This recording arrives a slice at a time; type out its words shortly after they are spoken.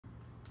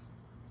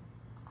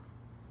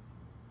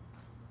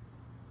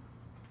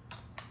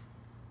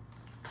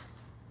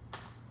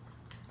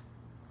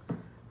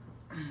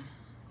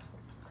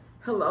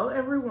Hello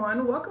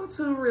everyone, welcome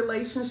to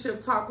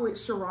Relationship Talk with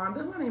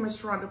Sharonda. My name is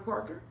Sharonda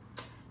Parker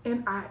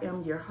and I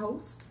am your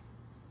host.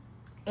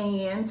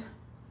 And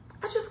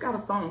I just got a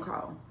phone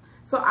call.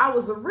 So I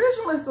was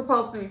originally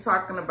supposed to be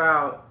talking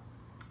about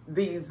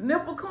these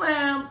nipple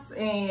clamps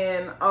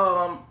and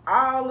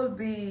all of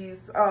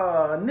these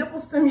nipple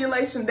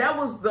stimulation. That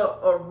was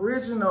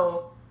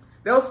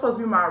supposed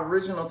to be my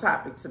original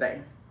topic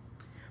today.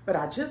 But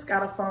I just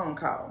got a phone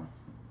call.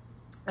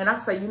 And I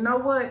say, you know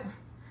what?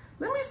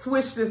 Let me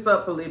switch this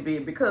up a little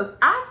bit because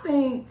I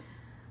think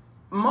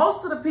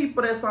most of the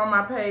people that's on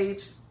my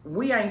page,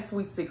 we ain't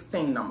sweet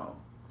 16 no more.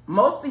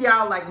 Most of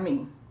y'all like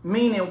me,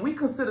 meaning we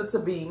consider to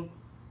be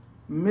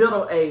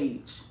middle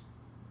age.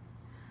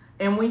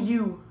 And when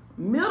you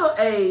middle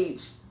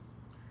age,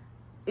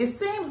 it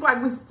seems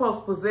like we're supposed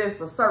to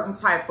possess a certain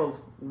type of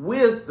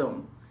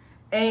wisdom.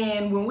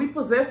 And when we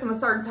possess a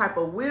certain type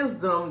of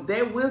wisdom,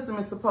 that wisdom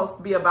is supposed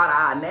to be about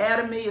our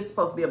anatomy. It's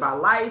supposed to be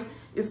about life.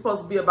 It's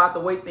supposed to be about the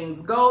way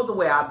things go, the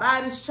way our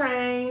bodies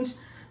change,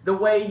 the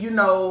way, you're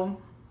going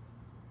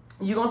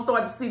to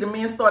start to see the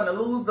men starting to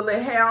lose the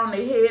little hair on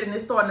their head and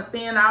it's starting to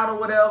thin out or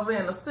whatever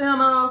in the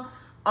center.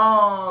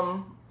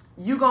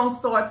 You're going to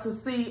start to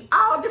see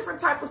all different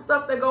type of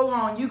stuff that go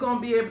on. You're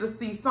going to be able to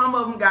see some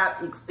of them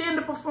got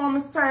extended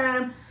performance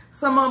time.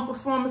 Some of them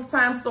performance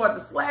time start to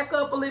slack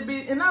up a little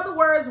bit. In other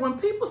words, when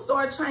people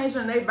start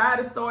changing, their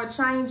bodies start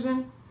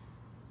changing,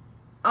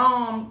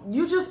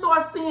 you just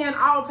start seeing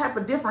all type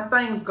of different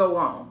things go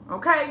on,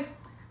 okay?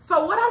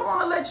 So what I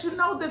want to let you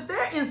know that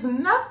there is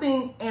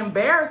nothing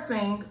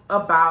embarrassing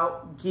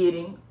about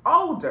getting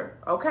older,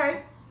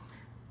 okay?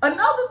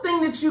 Another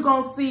thing that you're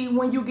going to see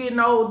when you're getting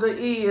older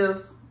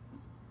is,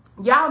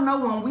 y'all know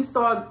when we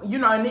start,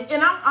 and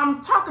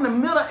I'm talking to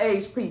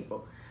middle-aged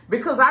people.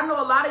 Because I know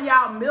a lot of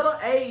y'all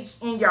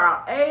middle-aged in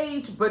your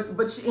age,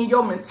 but in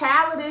your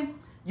mentality,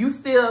 you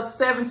still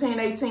 17,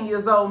 18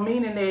 years old,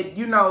 meaning that,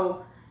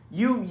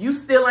 you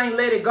still ain't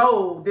let it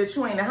go that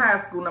you ain't in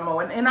high school no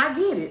more. And I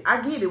get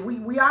it.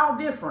 We all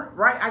different,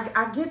 right?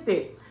 I get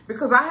that.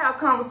 Because I have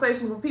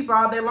conversations with people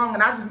all day long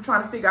and I just be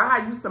trying to figure out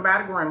how you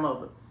somebody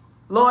grandmother.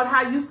 Lord,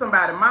 how you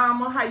somebody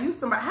mama, how you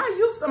somebody,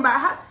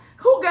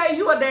 who gave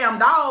you a damn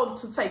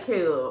dog to take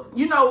care of?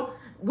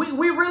 We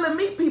really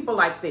meet people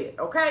like that,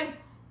 okay?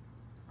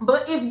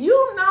 But if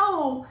you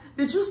know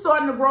that you're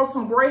starting to grow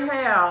some gray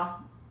hair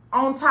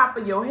on top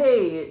of your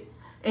head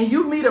and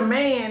you meet a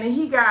man and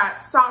he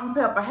got salt and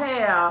pepper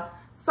hair,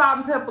 salt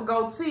and pepper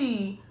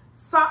goatee,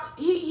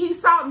 he's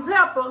salt and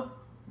pepper,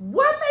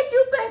 what make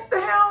you think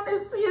the hair on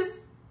his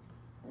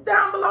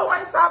down below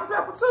ain't salt and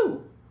pepper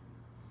too?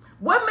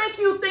 What make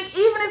you think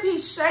even if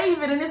he's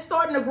shaving and it's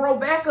starting to grow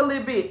back a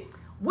little bit,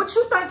 what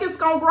you think it's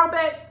going to grow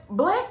back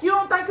black? You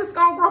don't think it's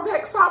going to grow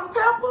back salt and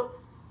pepper?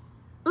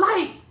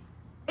 Like,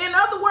 in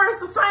other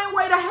words, the same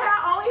way the hair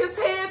on his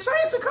head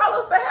change the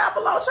colors, the hair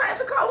below change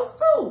the colors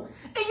too.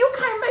 And you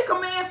can't make a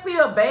man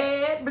feel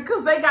bad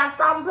because they got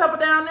salt and pepper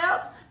down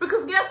there.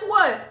 Because guess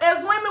what?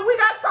 As women, we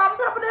got salt and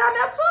pepper down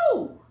there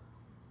too.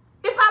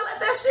 If I let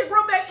that shit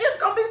grow back,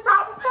 it's going to be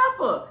salt and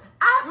pepper.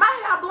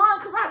 My hair blonde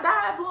because I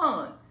dyed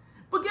blonde.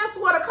 But guess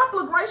what? A couple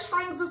of gray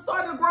strings is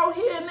starting to grow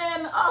here and there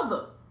and the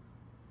other.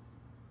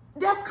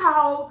 That's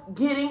called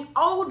getting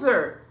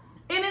older.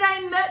 And it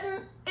ain't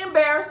nothing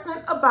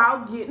embarrassing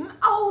about getting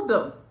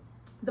older.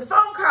 The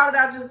phone call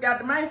that I just got,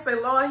 the man say,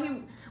 Lord,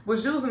 he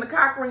was using the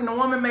cock ring. The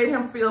woman made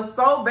him feel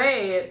so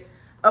bad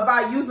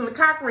about using the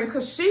cock ring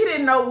because she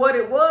didn't know what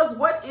it was.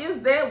 What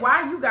is that?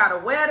 Why you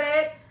gotta wear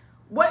that?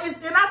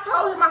 And I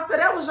told him, I said,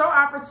 that was your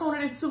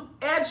opportunity to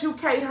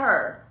educate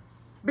her.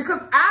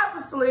 Because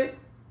obviously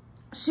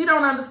she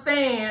don't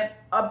understand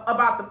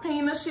about the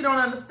penis. She don't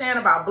understand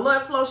about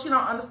blood flow. She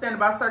don't understand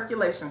about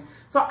circulation.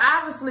 So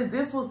obviously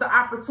this was the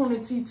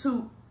opportunity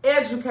to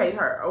educate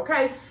her,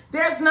 okay?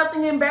 There's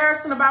nothing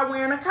embarrassing about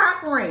wearing a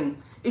cock ring.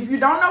 If you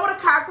don't know what a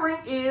cock ring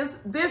is,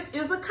 this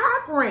is a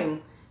cock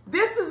ring.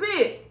 This is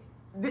it.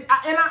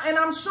 And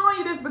I'm showing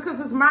you this because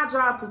it's my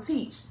job to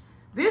teach.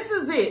 This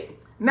is it.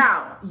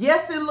 Now,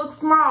 yes, it looks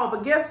small,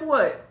 but guess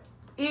what?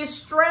 It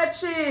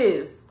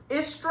stretches.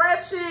 It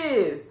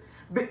stretches.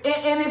 And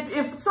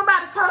if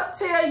somebody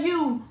tell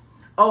you,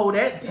 oh,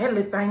 that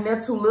little thing,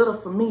 that's too little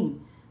for me.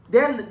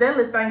 That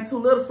little thing too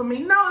little for me.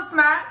 No, it's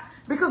not.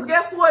 Because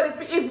guess what?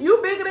 If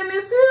you bigger than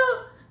this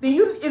here, then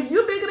if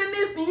you bigger than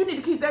this, then you need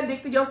to keep that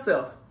dick to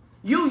yourself.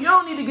 You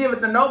don't need to give it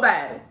to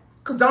nobody.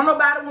 Because don't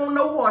nobody want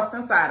no horse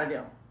inside of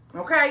them.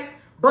 Okay?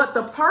 But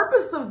the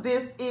purpose of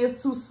this is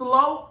to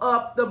slow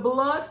up the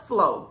blood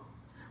flow.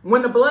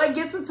 When the blood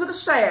gets into the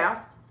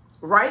shaft,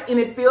 right, and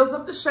it fills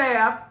up the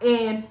shaft,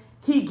 and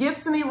he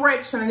gets an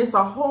erection, and it's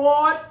a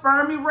hard,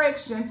 firm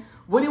erection,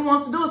 what he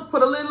wants to do is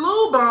put a little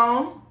lube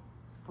on,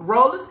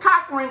 roll his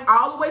cock ring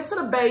all the way to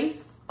the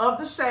base of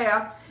the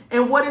shaft,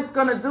 and what it's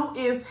going to do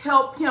is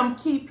help him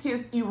keep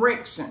his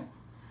erection.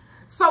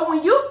 So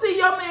when you see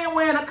your man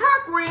wearing a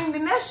cock ring,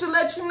 then that should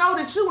let you know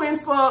that you in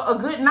for a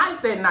good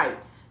night that night.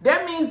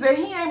 That means that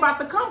he ain't about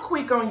to come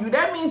quick on you.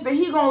 That means that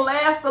he gonna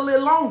last a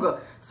little longer.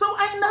 So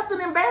ain't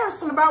nothing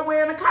embarrassing about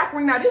wearing a cock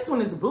ring. Now this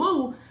one is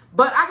blue,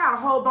 But I got a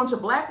whole bunch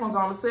of black ones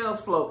on the sales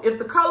floor. If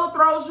the color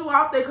throws you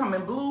off, they come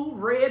in blue,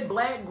 red,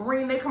 black,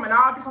 green. They come in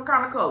all different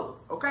kind of colors,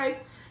 okay?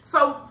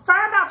 So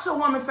find out your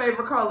woman's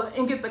favorite color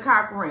and get the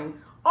cock ring.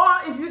 Or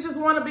if you just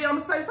want to be on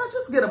the safe side,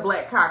 just get a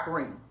black cock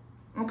ring,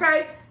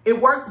 okay? It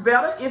works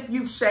better if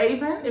you've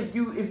shaven, if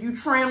you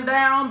trim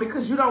down,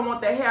 because you don't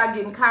want the hair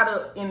getting caught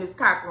up in this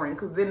cock ring,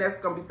 because then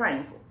that's going to be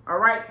painful, all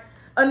right?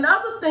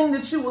 Another thing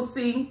that you will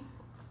see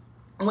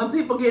when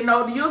people get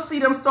older, you'll see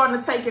them starting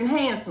to take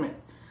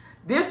enhancements.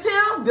 This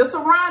a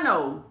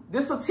rhino.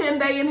 This a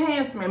 10-day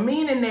enhancement,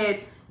 meaning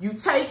that you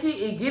take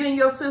it get in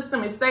your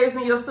system, it stays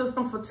in your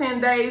system for 10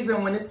 days,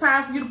 and when it's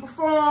time for you to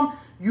perform,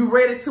 you're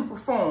ready to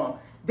perform.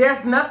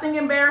 There's nothing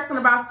embarrassing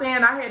about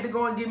saying I had to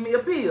go and get me a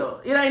pill.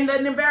 It ain't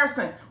nothing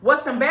embarrassing.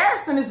 What's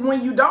embarrassing is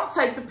when you don't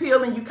take the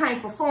pill and you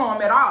can't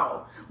perform at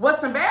all.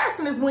 What's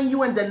embarrassing is when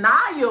you in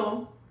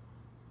denial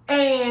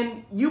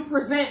and you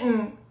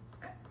presenting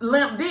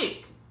limp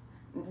dick.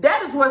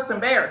 That is what's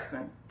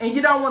embarrassing. And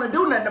you don't want to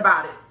do nothing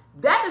about it.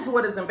 That is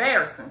what is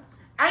embarrassing.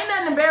 Ain't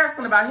nothing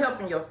embarrassing about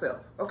helping yourself,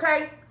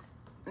 okay?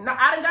 Now,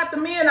 I done got the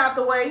men out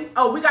the way.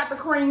 Oh, we got the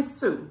creams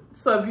too.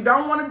 So if you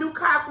don't want to do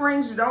cock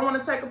rings, you don't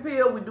want to take a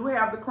pill, we do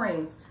have the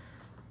creams.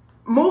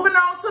 Moving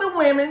on to the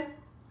women,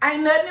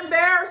 ain't nothing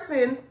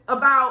embarrassing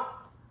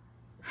about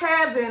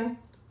having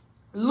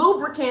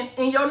lubricant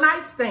in your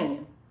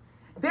nightstand.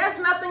 There's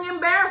nothing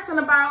embarrassing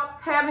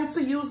about having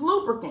to use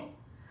lubricant.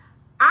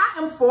 I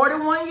am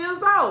 41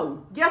 years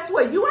old. Guess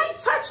what? You ain't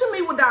touching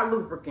me without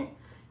lubricant.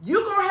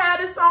 You gonna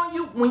have this on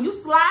you. When you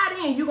slide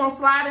in, you gonna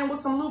slide in with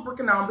some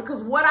lubricant on,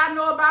 because what I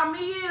know about me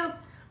is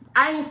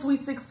I ain't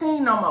sweet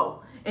 16 no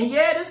more. And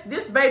yeah,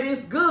 this baby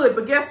is good,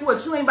 but guess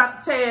what? You ain't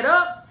about to tear it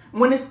up.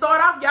 When it start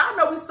off, y'all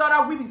know we start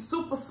off, we be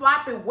super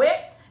sloppy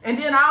wet. And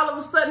then all of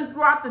a sudden,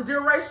 throughout the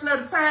duration of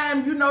the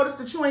time, you notice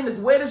that you ain't as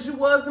wet as you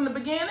was in the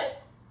beginning.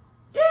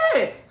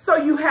 Yeah, so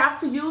you have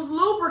to use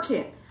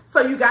lubricant.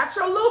 So you got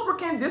your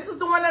lubricant. This is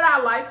the one that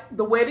I like,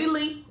 the Wet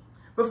Elite.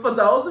 But for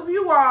those of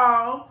you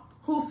all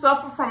who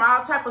suffer from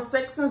all type of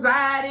sex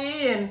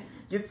anxiety and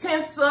you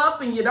tense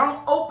up and you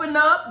don't open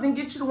up, then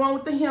get you the one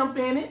with the hemp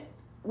in it,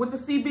 with the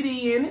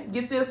CBD in it.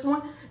 Get this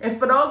one. And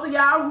for those of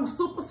y'all who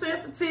super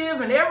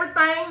sensitive and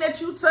everything that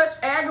you touch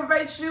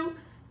aggravates you,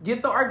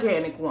 get the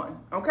organic one,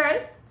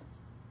 okay?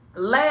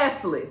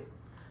 Lastly,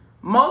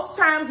 most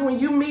times when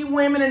you meet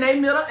women in their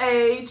middle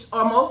age,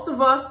 or most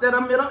of us that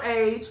are middle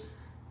age,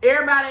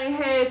 everybody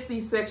ain't had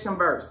C-section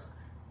births.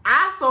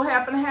 I so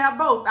happen to have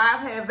both. I've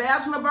had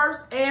vaginal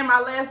births and my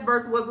last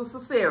birth was a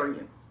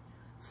cesarean.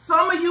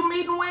 Some of you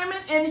meeting women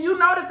and you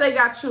know that they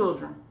got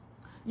children.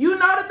 You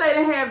know that they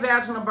didn't have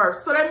vaginal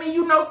births. So that means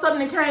you know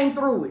something that came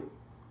through it.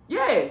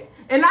 Yeah.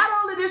 And not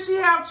only did she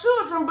have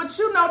children, but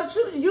you know that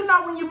you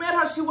know when you met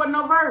her, she wasn't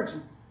no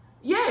virgin.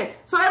 Yeah.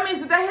 So that means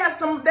that they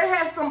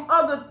had some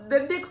other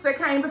the dicks that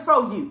came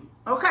before you.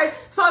 Okay.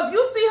 So if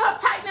you see her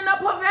tightening up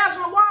her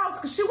vaginal walls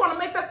because she want to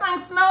make that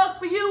thing snug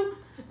for you,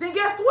 then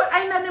guess what?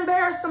 Ain't nothing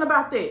embarrassing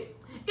about that.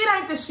 It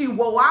ain't that she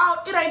wore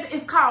out.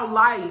 It's called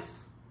life.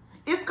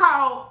 It's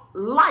called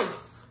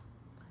life.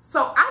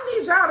 So I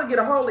need y'all to get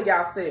a hold of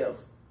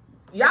yourselves.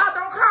 Y'all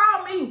don't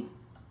call me,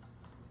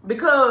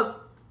 because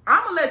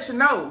I'm going to let you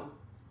know.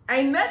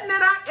 Ain't nothing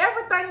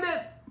everything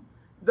that,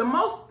 the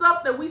most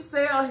stuff that we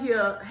sell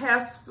here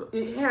has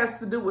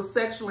to do with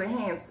sexual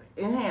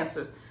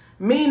enhancers.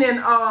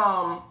 Meaning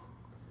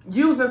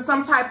using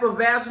some type of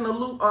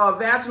vaginal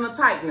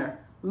tightener,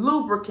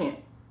 lubricant,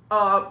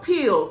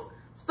 pills,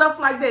 stuff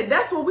like that.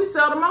 That's what we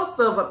sell the most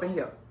of up in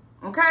here.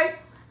 Okay?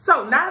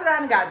 So now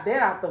that I got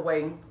that out the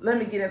way, let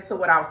me get into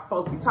what I was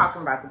supposed to be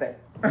talking about today.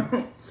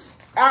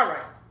 All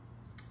right.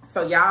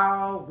 So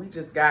y'all, we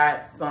just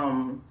got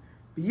some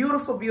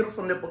beautiful,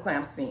 beautiful nipple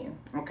clamps in.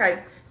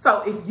 Okay?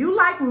 So if you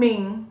like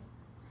me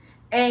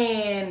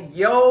and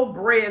your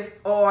breast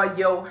or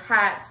your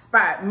hot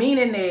spot,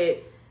 meaning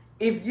that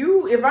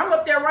if I'm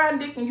up there riding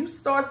dick and you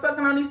start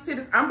sucking on these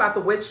titties, I'm about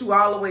to wet you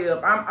all the way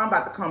up. I'm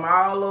about to come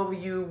all over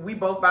you. We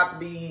about to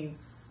be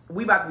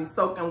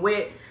soaking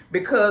wet,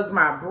 because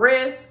my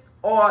breast,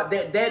 or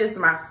that is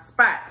my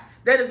spot.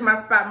 That is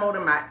my spot more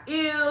than my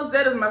ears.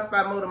 That is my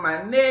spot more than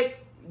my neck.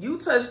 You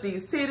touch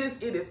these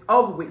titties, it is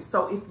over with.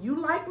 So if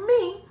you like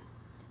me,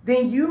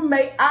 then you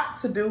may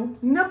opt to do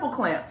nipple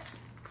clamps.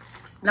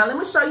 Now let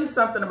me show you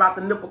something about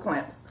the nipple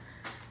clamps.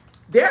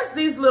 There's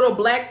these little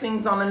black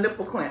things on the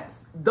nipple clamps.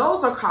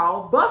 Those are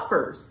called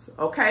buffers,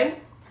 okay?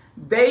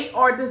 They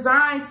are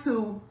designed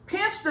to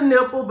pinch the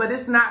nipple, but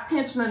it's not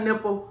pinching the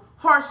nipple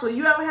harshly.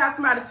 You ever have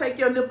somebody take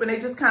your nipple and they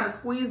just kind of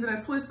squeeze it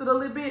and twist it a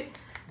little bit?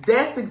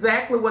 That's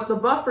exactly what the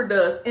buffer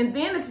does. And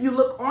then if you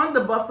look on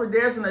the buffer,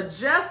 there's an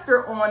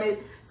adjuster on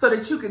it so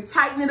that you can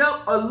tighten it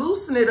up or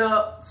loosen it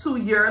up to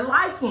your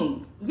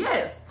liking.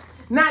 Yes.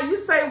 Now you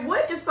say,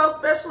 what is so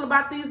special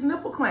about these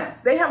nipple clamps?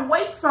 They have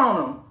weights on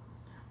them.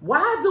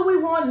 Why do we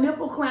want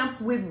nipple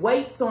clamps with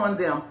weights on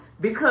them?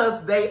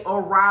 Because they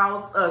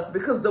arouse us.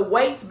 Because the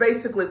weights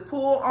basically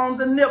pull on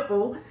the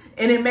nipple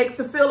and it makes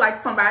it feel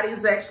like somebody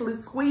is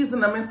actually squeezing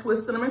them and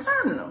twisting them and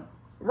turning them.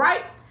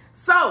 Right?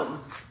 So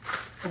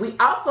We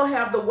also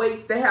have the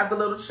weights that have the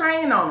little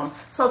chain on them.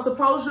 So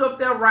suppose you're up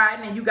there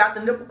riding and you got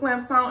the nipple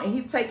clamps on and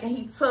he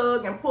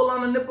tug and pull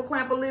on the nipple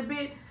clamp a little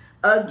bit.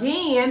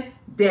 Again,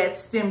 that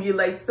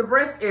stimulates the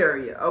breast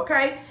area,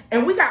 okay?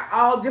 And we got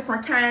all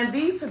different kinds.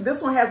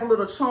 This one has a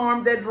little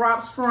charm that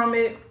drops from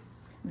it.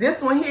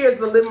 This one here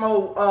is a little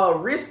more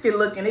risky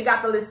looking. It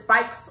got the little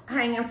spikes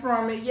hanging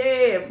from it.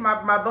 Yeah,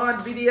 my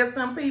bond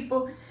BDSM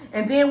people.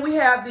 And then we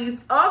have these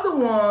other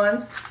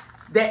ones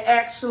that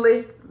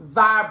actually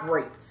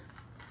vibrate.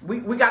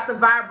 We got the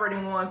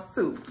vibrating ones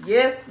too.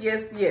 Yes,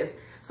 yes, yes.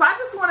 So I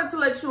just wanted to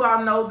let you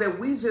all know that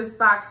we just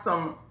stocked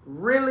some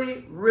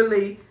really,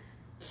 really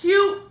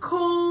cute,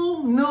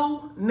 cool,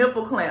 new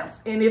nipple clamps.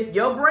 And if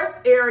your breast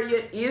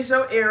area is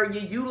your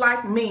area, you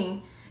like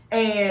me,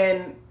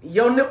 and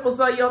your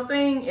nipples are your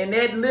thing, and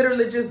that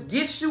literally just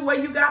gets you where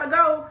you gotta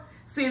go.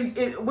 See,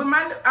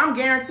 I'm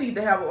guaranteed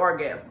to have an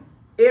orgasm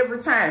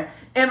every time.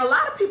 And a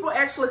lot of people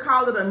actually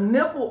call it a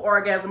nipple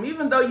orgasm.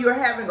 Even though you're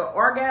having an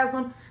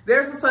orgasm,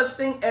 there's a such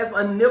thing as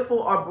a nipple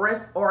or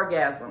breast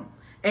orgasm.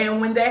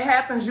 And when that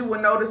happens, you will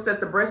notice that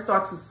the breasts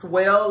start to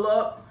swell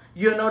up.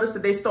 You'll notice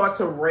that they start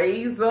to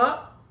raise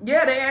up.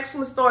 Yeah, they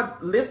actually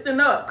start lifting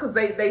up because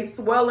they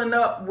swelling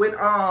up with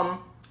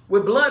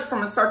blood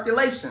from the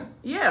circulation.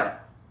 Yeah.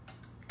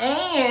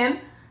 And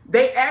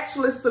they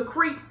actually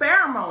secrete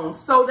pheromones.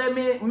 So that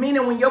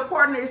meaning when your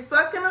partner is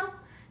sucking them,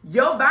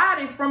 your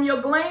body from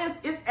your glands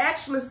is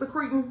actually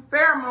secreting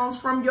pheromones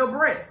from your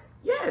breast.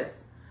 Yes.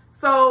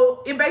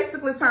 So it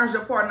basically turns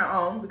your partner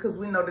on, because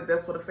we know that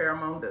that's what a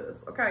pheromone does.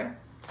 Okay.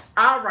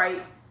 All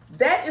right.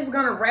 That is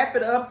going to wrap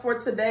it up for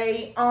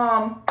today.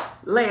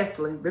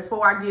 Lastly,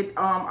 before I get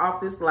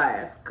off this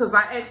live, because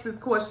I asked this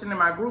question in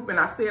my group and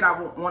I said I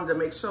wanted to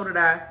make sure that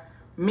I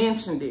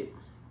mentioned it.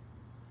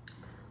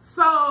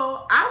 So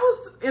I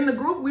was in the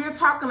group, we were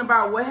talking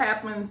about what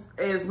happens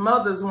as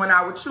mothers when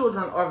our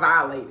children are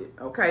violated,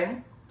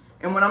 okay?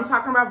 And when I'm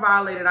talking about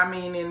violated, I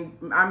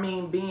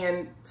mean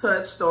being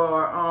touched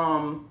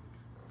or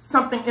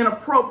something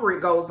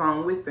inappropriate goes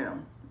on with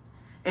them.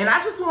 And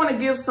I just want to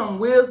give some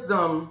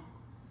wisdom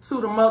to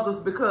the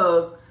mothers,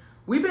 because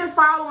we've been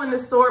following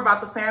this story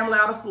about the family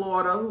out of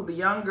Florida who the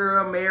young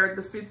girl married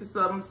the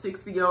 50-something,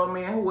 60-year-old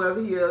man,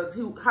 whoever he is,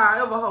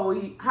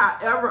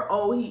 however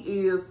old he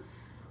is.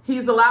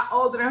 He's a lot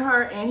older than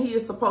her, and he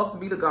is supposed to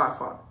be the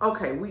godfather.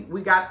 Okay,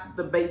 we got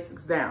the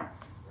basics down.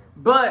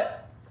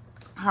 But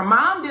her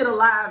mom did a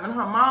live, and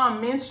her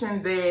mom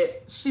mentioned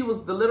that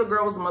the little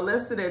girl was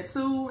molested at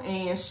 2,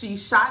 and she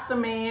shot the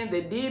man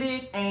that did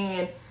it,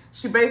 and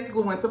she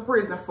basically went to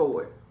prison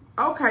for it.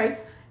 Okay.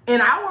 In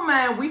our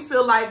mind, we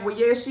feel like, well,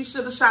 yeah, she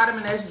should have shot him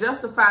and that's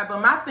justified. But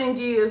my thing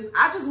is,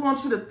 I just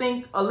want you to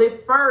think a little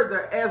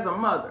further as a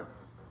mother.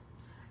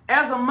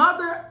 As a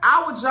mother,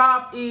 our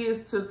job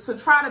is to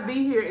try to be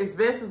here as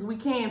best as we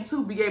can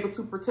to be able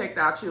to protect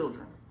our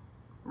children,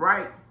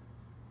 right?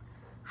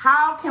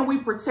 How can we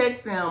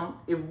protect them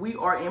if we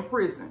are in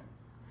prison?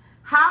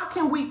 How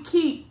can we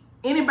keep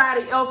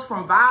anybody else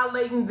from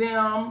violating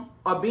them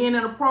or being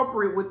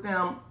inappropriate with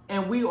them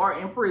and we are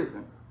in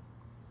prison?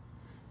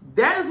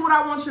 That is what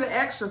I want you to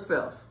ask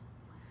yourself.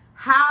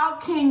 How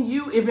can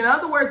you, in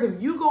other words, if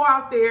you go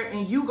out there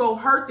and you go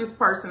hurt this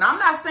person, I'm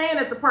not saying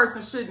that the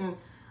person shouldn't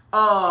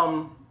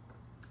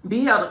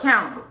be held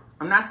accountable.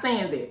 I'm not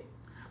saying that.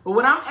 But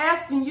what I'm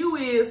asking you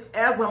is,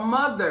 as a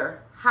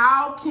mother,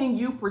 how can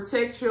you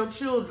protect your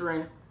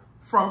children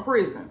from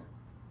prison?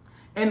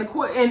 And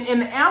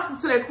the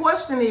answer to that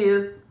question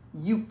is,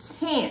 you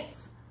can't.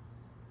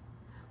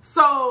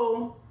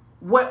 So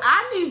what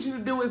I need you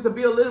to do is to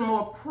be a little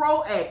more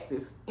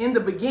proactive in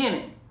the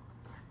beginning.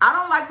 I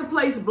don't like to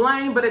place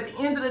blame, but at the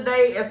end of the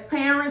day, as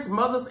parents,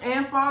 mothers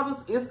and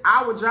fathers, it's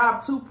our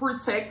job to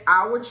protect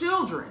our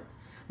children.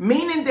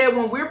 Meaning that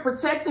when we're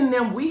protecting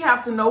them, we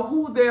have to know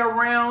who they're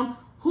around,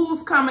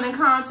 who's coming in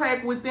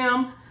contact with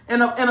them.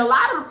 And a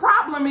lot of the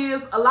problem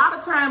is, a lot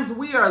of times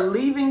we are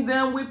leaving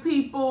them with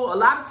people. A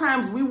lot of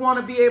times we want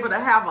to be able to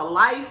have a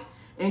life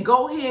and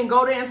go here and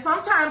go there. And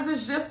sometimes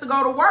it's just to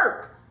go to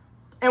work.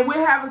 And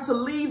we're having to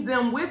leave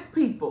them with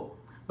people.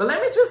 But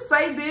let me just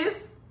say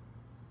this.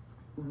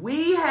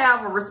 We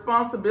have a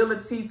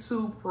responsibility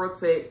to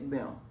protect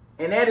them.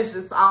 And that is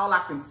just all I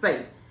can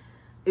say.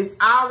 It's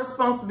our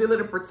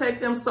responsibility to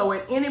protect them. So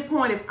at any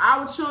point, if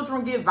our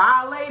children get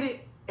violated,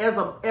 as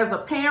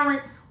a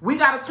parent, we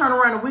got to turn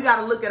around and we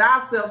got to look at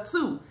ourselves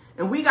too.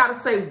 And we got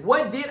to say,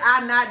 what did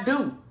I not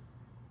do?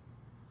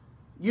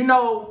 You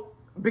know,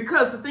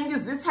 because the thing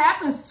is, this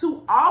happens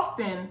too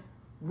often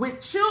with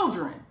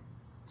children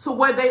to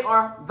where they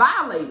are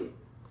violated.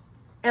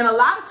 And a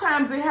lot of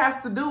times it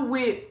has to do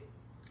with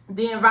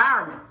the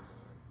environment.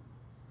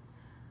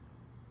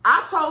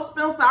 I told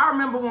Spencer, I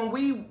remember when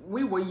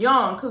we were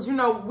young, because, you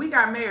know, we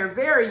got married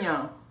very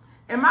young.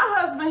 And my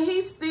husband,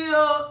 he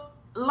still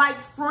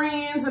liked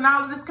friends and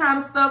all of this kind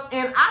of stuff.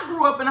 And I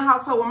grew up in a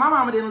household where my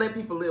mama didn't let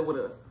people live with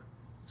us.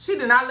 She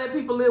did not let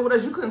people live with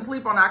us. You couldn't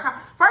sleep on our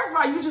couch. First of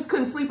all, you just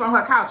couldn't sleep on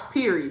her couch,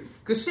 period.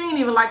 Because she didn't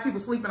even like people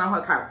sleeping on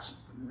her couch.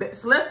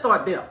 So let's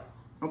start there,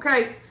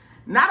 okay?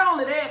 Not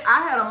only that,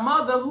 I had a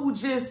mother who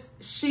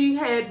she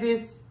had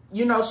this,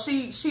 you know,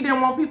 she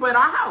didn't want people at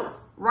our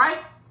house, right?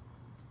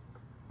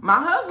 My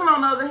husband,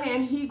 on the other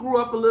hand, he grew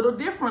up a little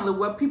differently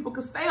where people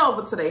could stay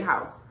over to their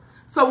house.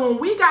 So when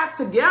we got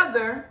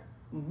together,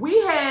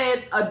 we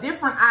had a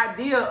different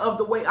idea of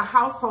the way a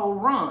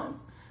household runs.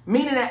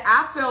 Meaning that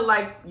I felt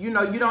like, you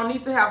know, you don't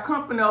need to have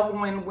company over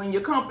when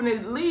your company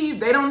leave.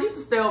 They don't need to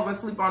stay over and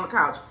sleep on the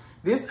couch.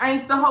 This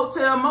ain't the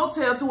hotel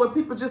motel to where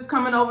people just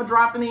coming over,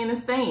 dropping in and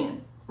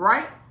staying,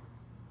 right?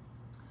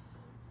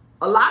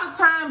 A lot of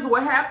times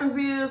what happens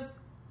is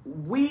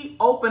we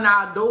open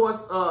our doors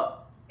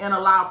up and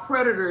allow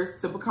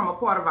predators to become a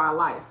part of our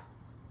life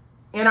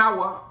in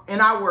our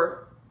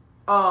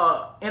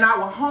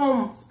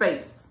home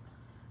space.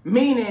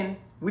 Meaning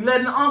we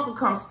letting the uncle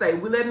come stay,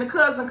 we letting the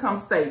cousin come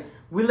stay,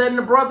 we letting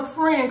the brother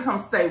friend come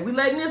stay, we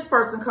letting this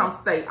person come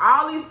stay.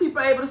 All these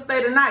people are able to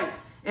stay tonight.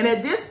 And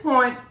at this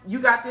point, you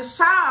got this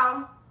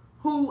child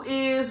who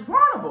is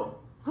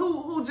vulnerable,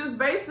 who just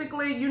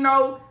basically, you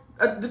know,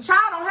 the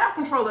child don't have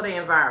control of the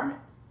environment,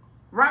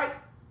 right?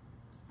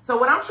 So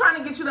what I'm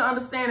trying to get you to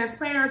understand as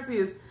parents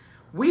is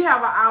we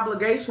have an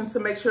obligation to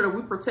make sure that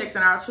we're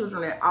protecting our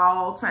children at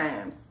all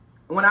times.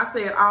 When I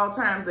say at all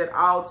times, at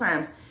all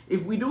times.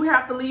 If we do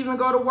have to leave and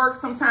go to work,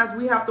 sometimes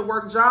we have to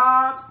work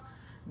jobs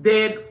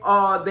that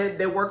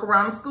work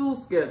around the school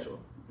schedule,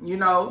 you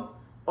know.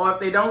 Or if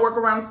they don't work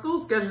around the school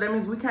schedule, that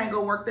means we can't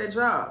go work that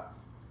job.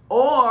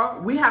 Or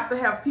we have to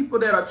have people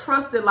that are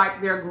trusted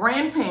like their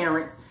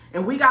grandparents,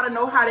 and we got to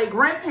know how their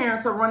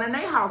grandparents are running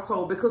their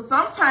household, because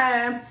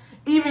sometimes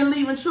even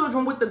leaving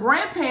children with the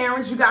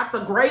grandparents, you got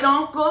the great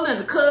uncle and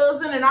the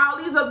cousin and all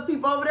these other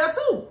people over there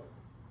too.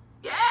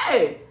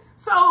 Yeah.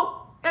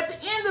 So at the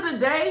end of the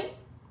day,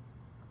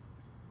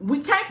 we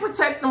can't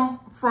protect them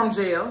from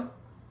jail.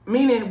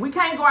 Meaning we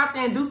can't go out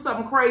there and do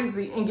something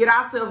crazy and get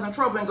ourselves in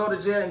trouble and go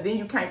to jail, and then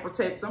you can't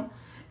protect them.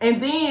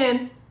 And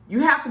then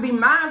you have to be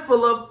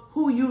mindful of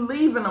who you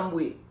leaving them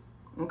with,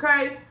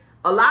 okay?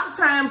 A lot of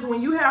times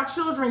when you have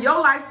children,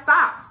 your life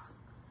stops.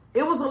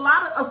 It was a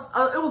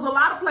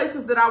lot of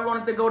places that I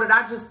wanted to go that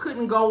I just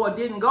couldn't go or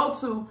didn't go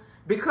to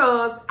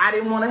because I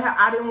didn't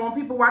want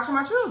people watching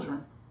my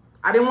children.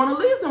 I didn't want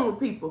to leave them with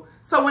people.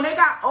 So when they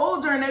got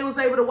older and they was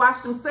able to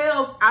watch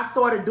themselves, I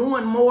started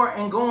doing more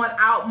and going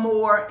out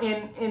more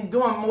and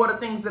doing more of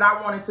the things that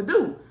I wanted to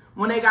do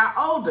when they got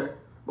older.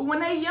 But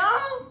when they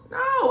young,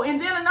 no. And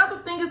then another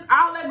thing is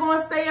all that going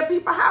to stay at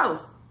people's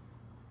house.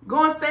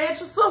 Go and stay at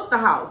your sister's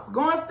house.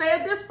 Go and stay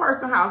at this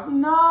person's house.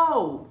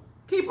 No.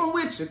 Keep them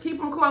with you. Keep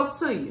them close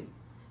to you.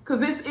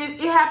 Because it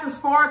happens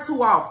far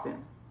too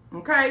often.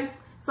 Okay?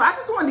 So I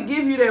just wanted to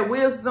give you that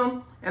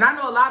wisdom. And I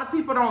know a lot of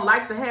people don't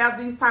like to have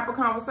these type of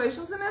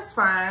conversations, and that's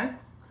fine.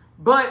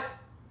 But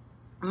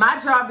my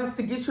job is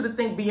to get you to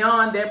think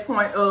beyond that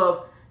point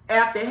of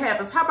after it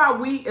happens. How about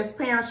we as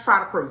parents try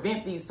to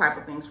prevent these type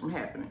of things from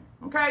happening?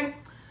 Okay?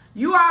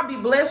 You all be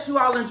blessed. You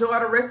all enjoy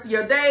the rest of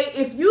your day.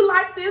 If you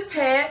like this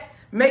hat,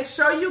 make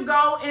sure you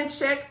go and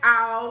check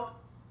out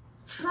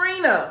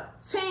Trina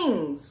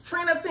Tings.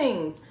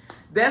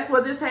 That's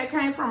where this hat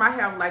came from. I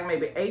have like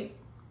maybe 8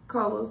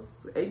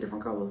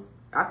 different colors.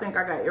 I think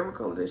I got every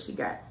color that she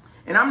got.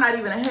 And I'm not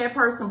even a hair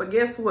person, but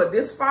guess what?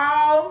 This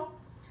fall,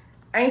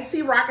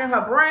 Auntie rocking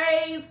her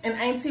braids and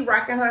Auntie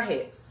rocking her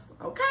hats.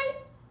 Okay?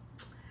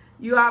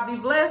 You all be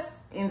blessed.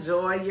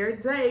 Enjoy your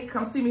day.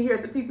 Come see me here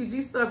at the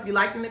PPG store. If you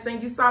like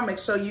anything you saw, make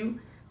sure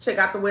you check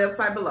out the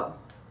website below.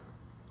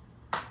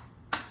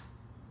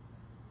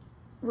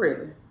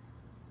 Really?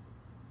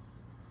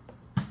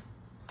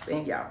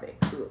 Stand y'all back.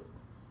 Good.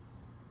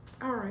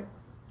 All right.